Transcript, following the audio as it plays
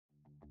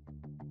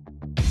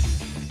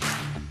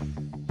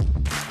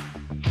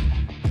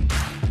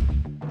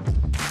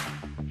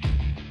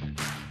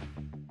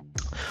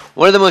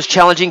One of the most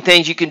challenging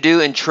things you can do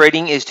in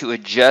trading is to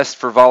adjust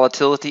for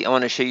volatility. I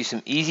want to show you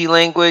some easy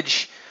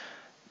language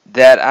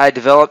that I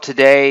developed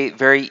today.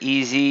 Very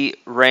easy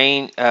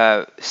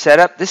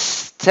setup.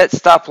 This set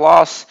stop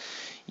loss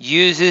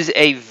uses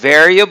a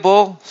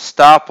variable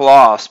stop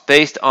loss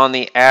based on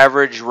the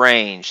average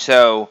range.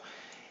 So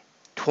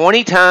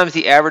 20 times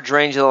the average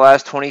range of the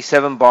last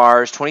 27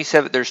 bars.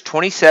 There's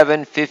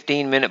 27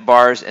 15-minute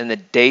bars in the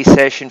day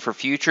session for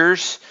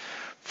futures.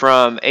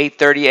 From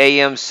 8:30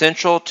 a.m.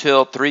 Central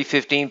till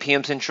 3:15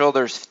 p.m. Central,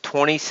 there's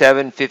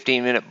 27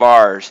 15-minute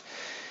bars.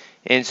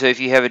 And so if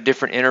you have a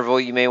different interval,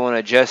 you may want to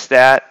adjust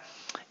that.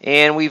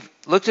 And we've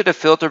looked at a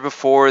filter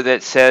before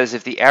that says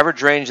if the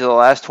average range of the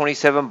last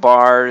 27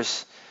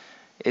 bars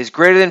is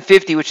greater than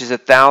 50, which is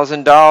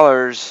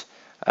 $1,000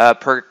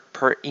 per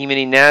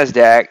E-mini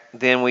NASDAQ,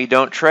 then we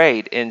don't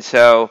trade. And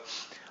so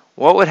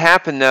what would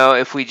happen, though,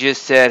 if we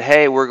just said,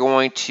 hey, we're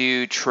going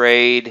to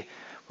trade,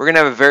 we're going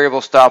to have a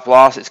variable stop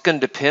loss. It's going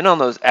to depend on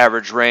those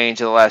average range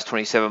of the last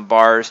 27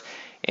 bars.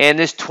 And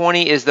this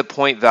 20 is the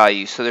point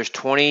value. So there's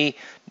 $20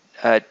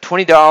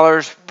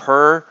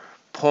 per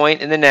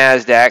point in the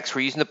NASDAQ. So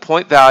we're using the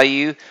point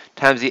value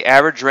times the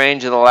average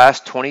range of the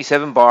last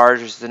 27 bars,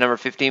 which is the number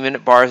of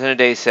 15-minute bars in a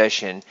day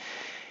session.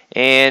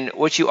 And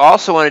what you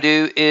also want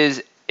to do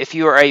is, if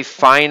you are a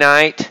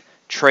finite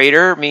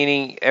trader,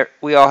 meaning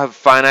we all have a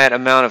finite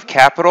amount of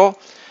capital,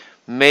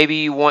 maybe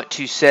you want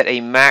to set a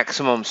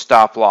maximum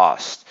stop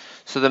loss.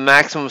 So the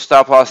maximum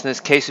stop loss in this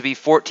case would be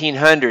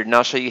 1,400, and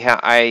I'll show you how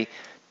I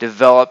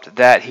developed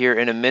that here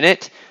in a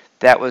minute.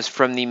 That was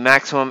from the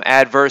maximum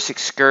adverse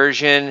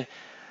excursion,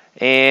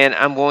 and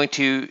I'm going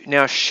to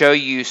now show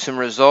you some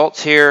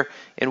results here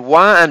and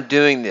why I'm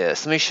doing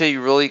this. Let me show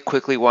you really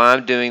quickly why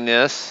I'm doing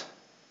this.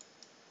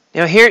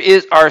 Now here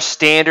is our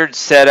standard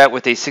setup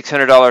with a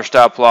 $600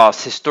 stop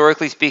loss.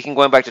 Historically speaking,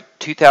 going back to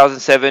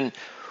 2007,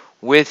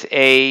 with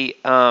a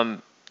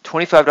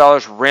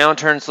 $25 round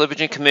turn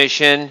slippage and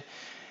commission,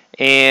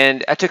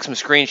 and I took some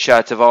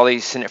screenshots of all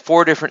these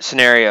 4 different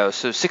scenarios.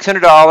 So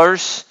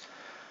 $600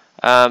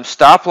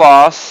 stop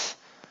loss.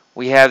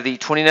 We have the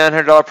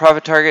 $2,900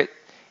 profit target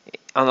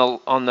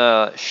on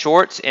the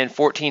shorts and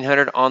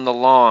 $1,400 on the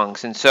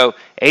longs. And so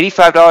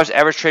 $85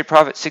 average trade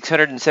profit,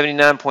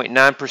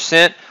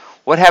 679.9%.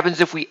 What happens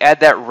if we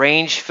add that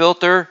range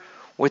filter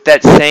with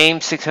that same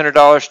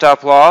 $600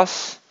 stop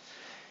loss?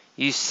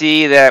 You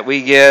see that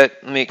we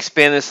get, let me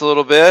expand this a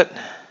little bit.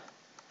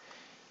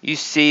 You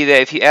see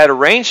that if you add a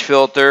range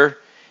filter,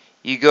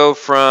 you go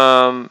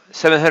from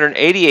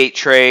 788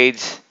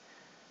 trades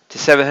to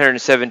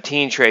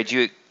 717 trades.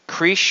 You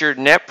increase your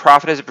net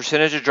profit as a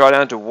percentage of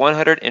drawdown to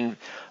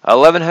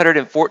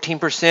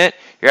 1,114%.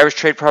 Your average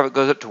trade profit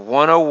goes up to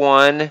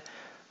 101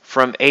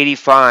 from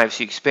 85. So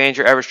you expand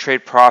your average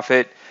trade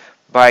profit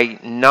by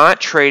not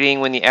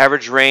trading when the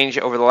average range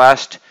over the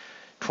last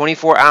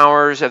 24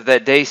 hours of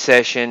that day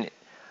session,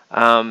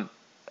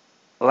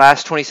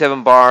 last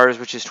 27 bars,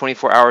 which is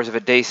 24 hours of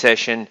a day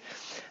session,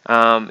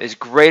 is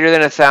greater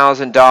than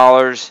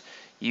 $1,000.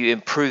 You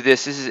improve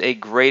this. This is a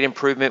great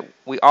improvement.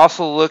 We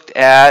also looked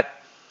at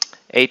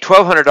a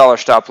 $1,200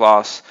 stop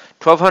loss.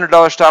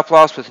 $1,200 stop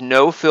loss with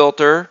no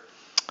filter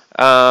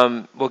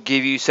will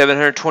give you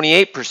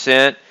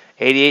 728%,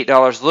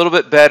 $88, a little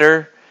bit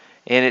better,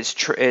 and it's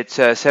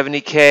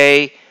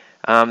 70K.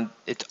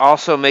 It's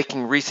also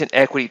making recent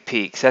equity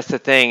peaks. That's the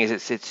thing,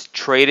 is it's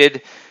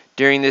traded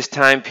during this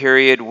time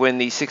period when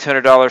the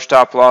 $600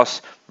 stop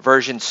loss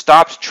version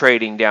stops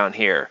trading down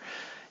here.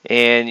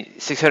 And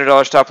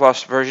 $600 stop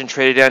loss version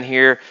traded down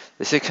here.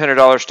 The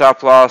 $600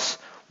 stop loss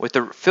with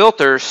the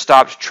filter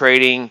stopped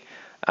trading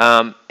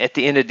at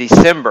the end of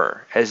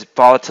December. As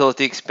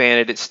volatility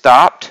expanded, it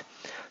stopped.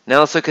 Now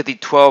let's look at the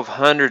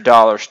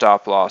 $1,200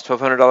 stop loss.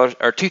 $1,200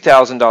 or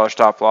 $2,000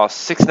 stop loss.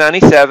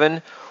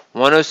 697,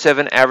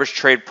 107 average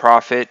trade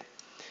profit,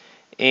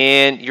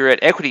 and you're at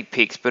equity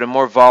peaks, but a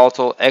more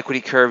volatile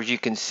equity curve. As you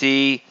can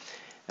see,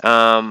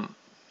 $12,000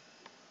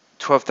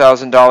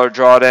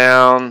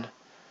 drawdown,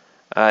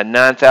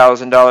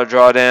 $9,000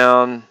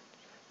 drawdown,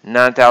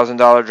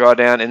 $9,000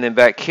 drawdown, and then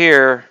back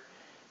here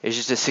is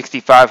just a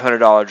 $6,500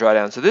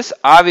 drawdown. So this,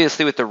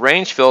 obviously, with the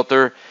range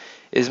filter,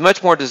 is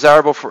much more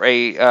desirable for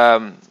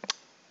a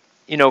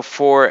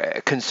for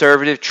a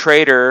conservative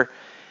trader,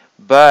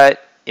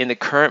 but in the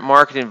current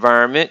market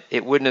environment,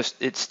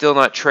 it's still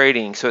not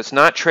trading. So it's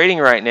not trading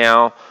right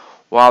now.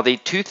 While the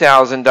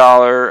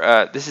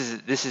 $2,000, this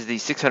is the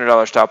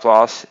 $600 stop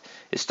loss,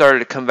 it started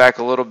to come back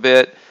a little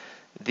bit.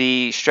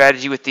 The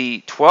strategy with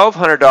the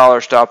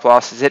 $1,200 stop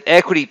loss is at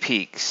equity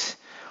peaks,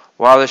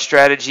 while the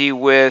strategy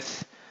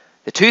with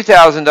the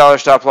 $2,000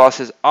 stop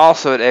loss is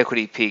also at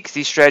equity peaks.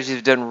 These strategies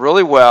have done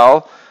really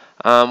well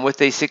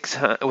with a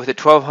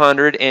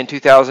 $1,200 and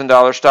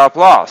 $2,000 stop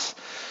loss.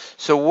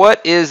 So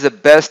what is the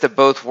best of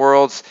both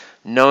worlds?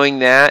 Knowing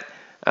that,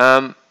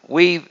 I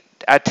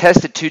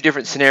tested 2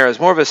 different scenarios.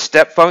 More of a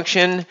step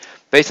function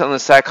based on the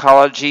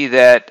psychology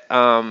that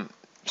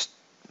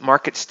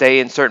markets stay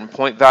in certain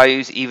point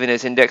values even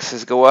as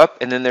indexes go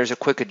up, and then there's a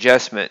quick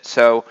adjustment.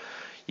 So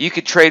You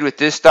could trade with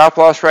this stop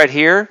loss right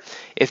here.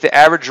 If the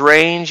average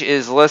range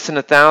is less than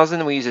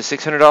 1,000, we use a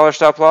 $600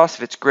 stop loss.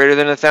 If it's greater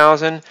than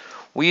 1,000,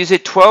 we use a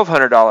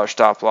 $1,200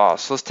 stop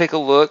loss. So let's take a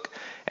look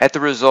at the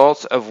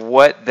results of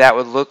what that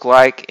would look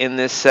like in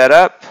this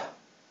setup.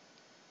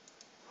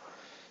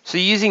 So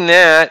using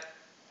that,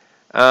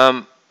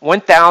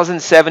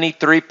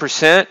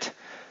 1,073%,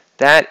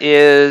 that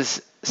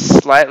is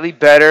slightly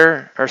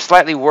better or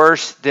slightly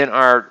worse than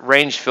our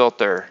range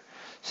filter.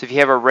 So if you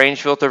have a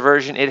range filter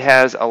version, it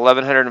has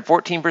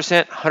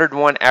 1,114%,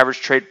 101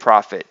 average trade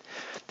profit.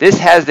 This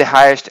has the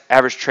highest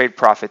average trade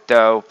profit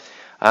though,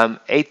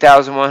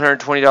 $8,120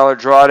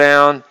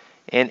 drawdown,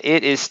 and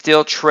it is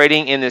still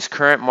trading in this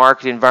current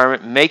market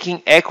environment,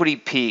 making equity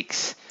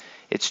peaks.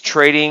 It's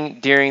trading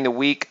during the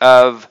week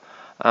of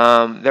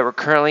that we're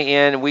currently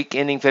in, week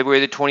ending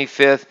February the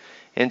 25th.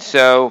 And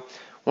so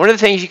one of the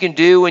things you can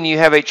do when you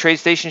have a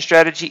Tradestation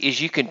strategy is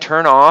you can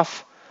turn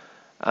off,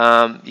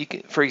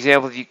 for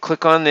example, if you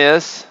click on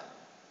this,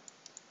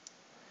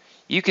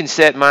 you can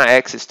set my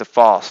exits to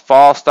false.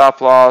 False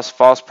stop loss,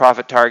 false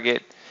profit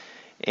target,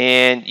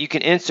 and you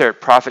can insert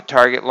profit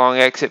target, long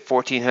exit,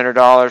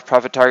 $1,400,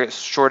 profit target,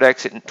 short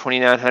exit,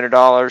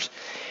 $2,900.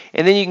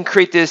 And then you can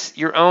create this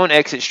your own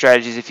exit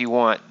strategies if you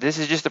want. This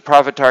is just the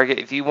profit target.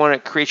 If you want to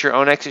create your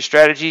own exit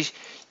strategies,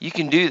 you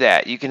can do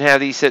that. You can have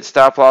these set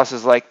stop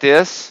losses like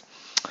this.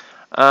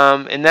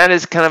 And that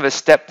is kind of a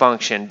step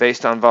function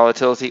based on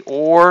volatility,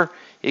 or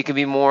it can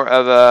be more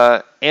of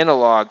a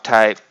analog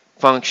type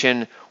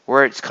function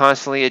where it's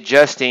constantly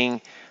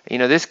adjusting. You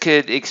know, this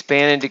could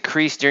expand and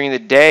decrease during the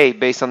day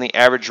based on the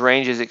average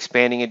ranges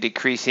expanding and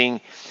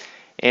decreasing.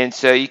 And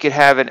so you could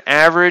have an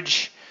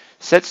average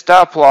set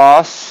stop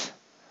loss,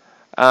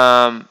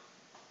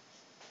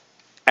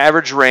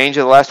 average range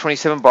of the last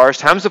 27 bars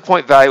times the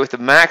point value with a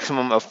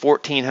maximum of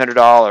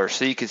 $1,400.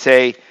 So you could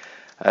say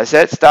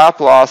set stop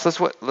loss. Let's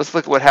look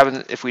at what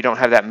happens if we don't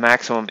have that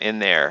maximum in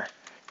there.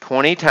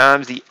 20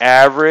 times the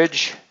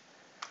average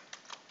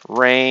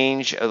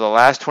range of the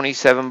last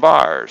 27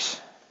 bars.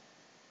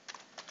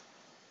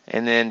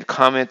 And then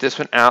comment this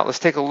one out. Let's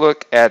take a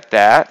look at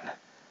that. I'm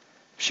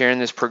sharing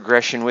this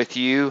progression with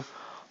you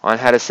on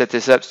how to set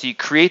this up. So you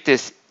create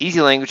this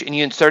EasyLanguage and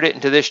you insert it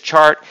into this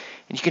chart,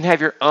 and you can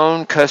have your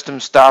own custom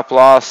stop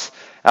loss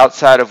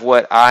outside of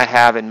what I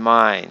have in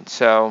mind.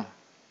 So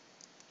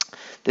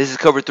this is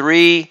Cobra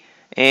 3,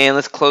 and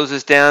let's close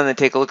this down and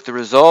take a look at the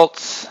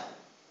results.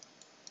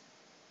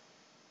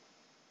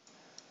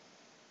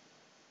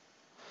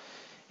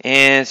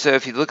 And so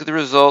if you look at the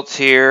results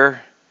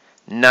here,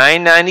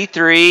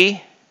 993,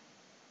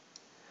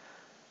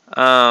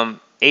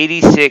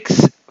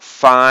 86,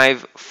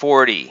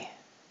 540.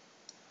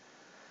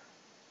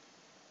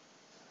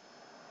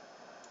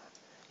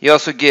 You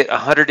also get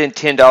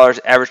 $110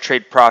 average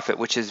trade profit,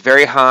 which is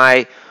very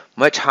high,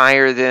 much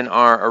higher than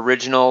our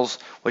originals,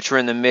 which were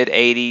in the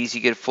mid-80s. You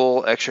get a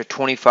full extra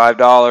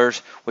 $25,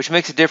 which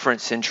makes a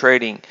difference in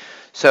trading.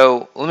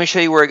 So let me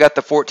show you where I got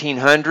the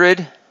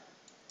 1,400.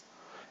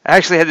 I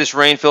actually had this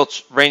range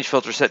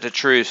filter set to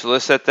true, so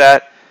let's set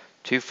that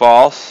to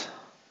false.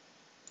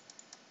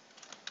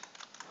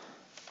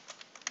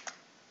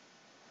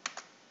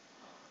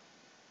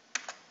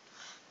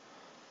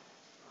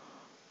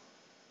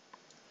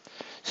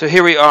 So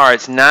here we are.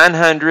 It's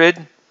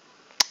 900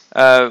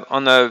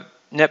 on the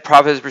net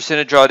profit as a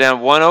percentage drawdown,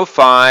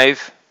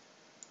 105,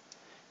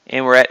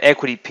 and we're at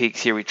equity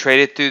peaks here. We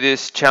traded through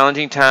this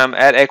challenging time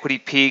at equity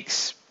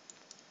peaks.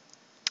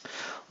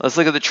 Let's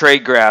look at the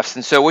trade graphs.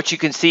 And so what you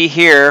can see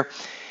here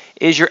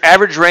is your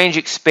average range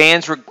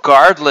expands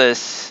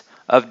regardless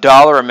of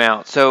dollar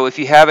amount. So if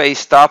you have a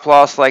stop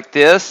loss like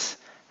this,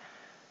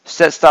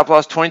 set stop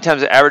loss 20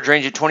 times the average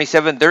range of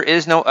 27, there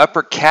is no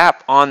upper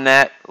cap on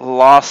that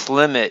loss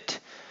limit.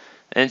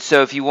 And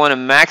so if you want to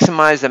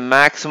maximize the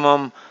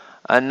maximum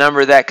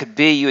number that could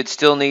be, you would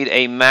still need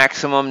a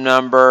maximum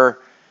number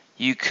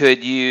you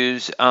could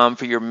use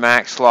for your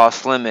max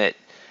loss limit.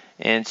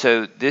 And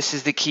so this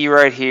is the key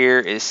right here,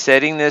 is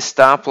setting this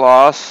stop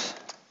loss.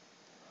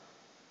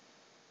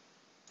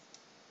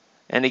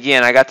 And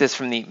again, I got this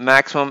from the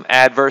maximum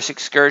adverse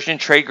excursion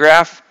trade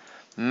graph.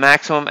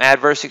 Maximum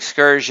adverse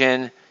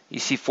excursion, you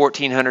see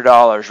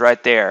 $1,400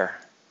 right there.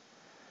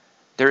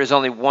 There is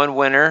only one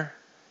winner.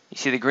 You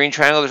see the green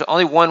triangle? There's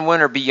only one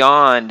winner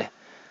beyond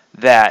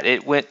that.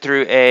 It went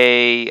through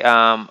a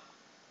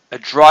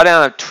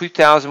drawdown of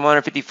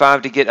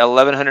 $2,155 to get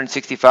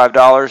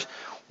 $1,165.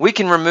 We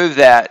can remove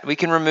that. We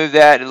can remove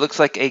that. It looks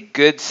like a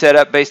good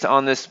setup based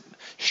on this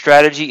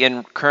strategy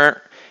and current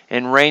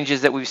and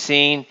ranges that we've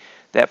seen.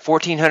 That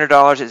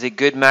 $1,400 is a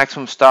good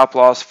maximum stop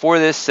loss for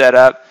this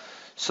setup.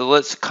 So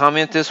let's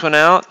comment this one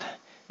out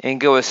and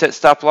go with set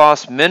stop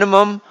loss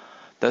minimum,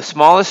 the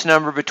smallest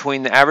number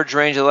between the average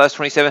range of the last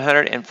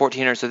 2,700 and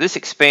 1,400. So this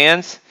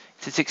expands.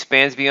 If this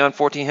expands beyond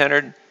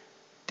 1,400,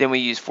 then we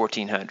use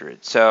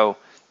 1,400. So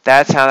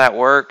that's how that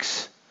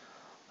works.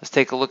 Let's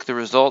take a look at the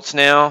results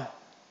now.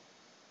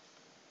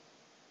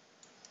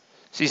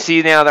 So you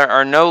see now there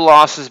are no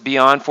losses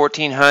beyond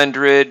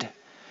 1,400.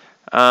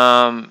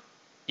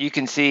 you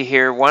can see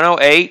here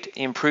 108,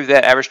 improve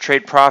that average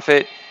trade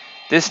profit.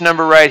 This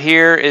number right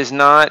here is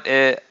not,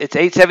 it's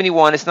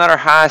 871. It's not our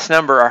highest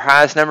number. Our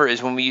highest number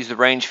is when we use the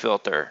range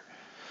filter.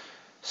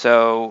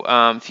 So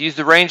if you use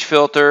the range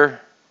filter,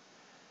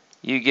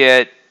 you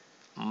get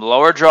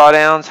lower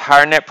drawdowns,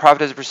 higher net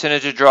profit as a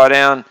percentage of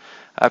drawdown.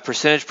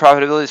 Percentage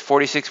profitability is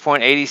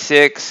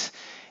 46.86.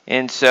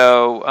 And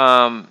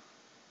so,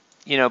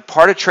 you know,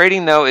 part of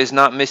trading, though, is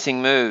not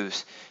missing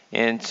moves.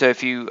 And so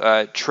if you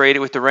trade it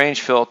with the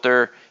range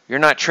filter, you're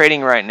not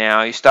trading right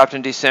now. You stopped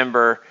in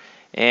December.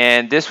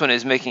 And this one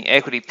is making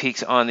equity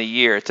peaks on the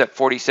year. It's up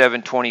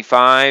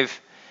 47.25.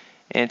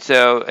 And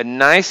so a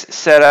nice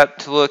setup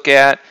to look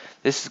at.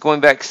 This is going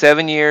back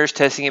 7 years,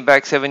 testing it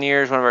back 7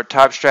 years, one of our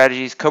top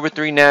strategies, Cobra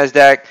 3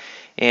 NASDAQ.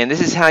 And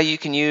this is how you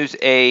can use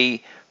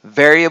a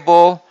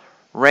variable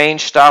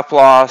range stop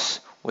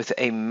loss with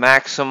a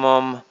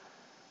maximum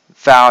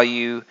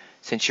value,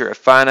 since you're a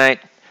finite,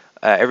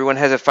 everyone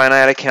has a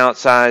finite account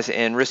size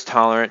and risk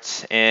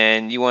tolerance,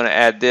 and you want to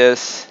add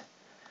this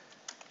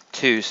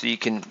too, so you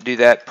can do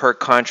that per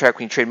contract.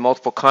 When you trade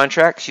multiple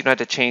contracts, you don't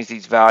have to change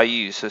these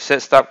values. So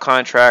set stop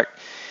contract.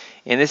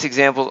 In this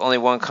example, it's only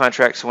one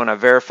contract, so when I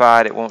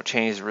verify it, it won't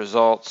change the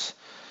results,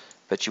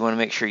 but you want to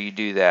make sure you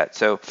do that.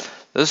 So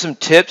those are some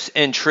tips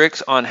and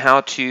tricks on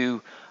how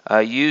to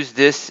use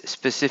this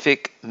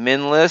specific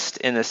min list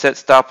in the set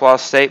stop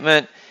loss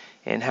statement,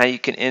 and how you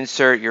can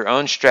insert your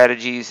own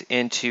strategies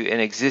into an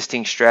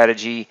existing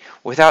strategy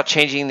without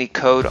changing the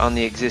code on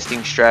the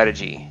existing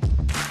strategy.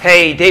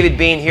 Hey, David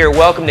Bean here.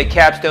 Welcome to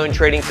Capstone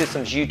Trading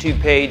Systems YouTube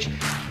page.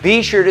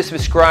 Be sure to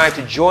subscribe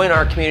to join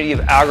our community of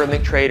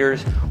algorithmic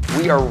traders.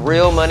 We are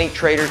real money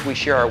traders. We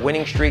share our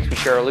winning streaks, we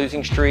share our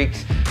losing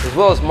streaks, as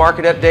well as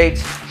market updates,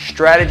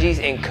 strategies,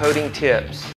 and coding tips.